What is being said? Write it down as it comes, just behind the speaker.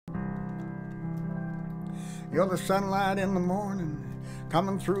You're the sunlight in the morning,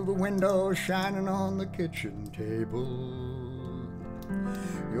 coming through the window, shining on the kitchen table.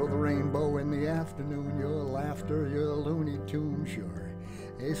 You're the rainbow in the afternoon, your laughter, your Looney Tunes, your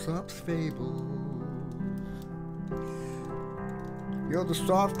Aesop's fables. You're the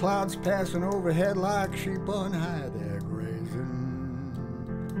soft clouds passing overhead like sheep on high, they're grazing.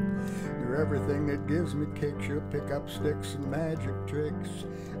 You're everything that gives me kicks, your pick-up sticks and magic tricks,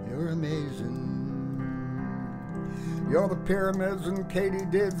 you're amazing. You're the pyramids and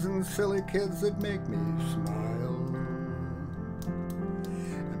katydids and silly kids that make me smile.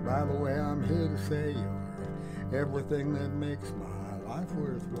 And by the way, I'm here to say you're everything that makes my life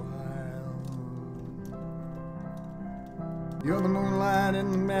worthwhile. You're the moonlight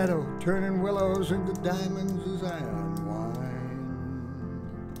in the meadow, turning willows into diamonds as I unwind.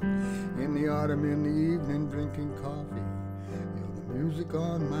 In the autumn, in the evening, drinking coffee, you're the music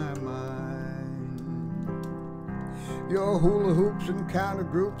on my mind. Your hula hoops and counter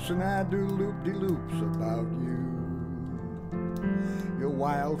groups, and I do loop-de-loops about you. Your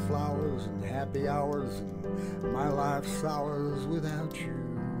wildflowers and happy hours, and my life sours without you.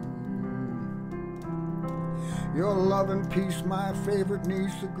 Your love and peace, my favorite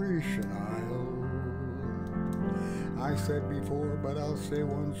niece, the Grecian Isle. I said before, but I'll say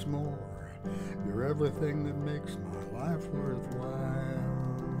once more, you're everything that makes my life worthwhile.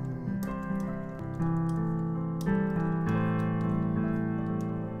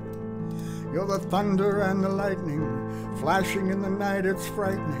 You're the thunder and the lightning, flashing in the night, it's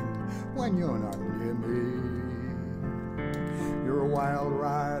frightening when you're not near me. You're a wild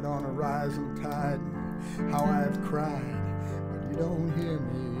ride on a rising tide, how I've cried, but you don't hear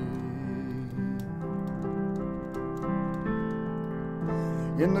me.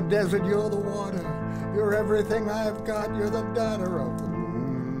 In the desert, you're the water, you're everything I've got, you're the daughter of the moon.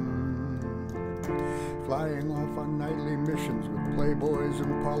 Flying off on nightly missions with playboys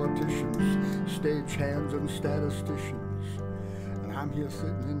and politicians, stagehands and statisticians. And I'm here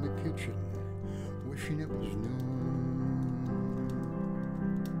sitting in the kitchen, wishing it was noon.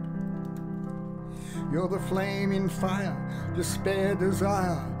 You're the flaming fire, despair,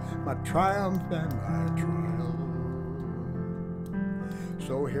 desire, my triumph and my trial.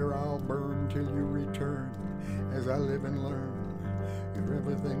 So here I'll burn till you return, as I live and learn. You're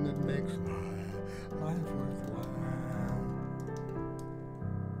everything that makes my life worthwhile.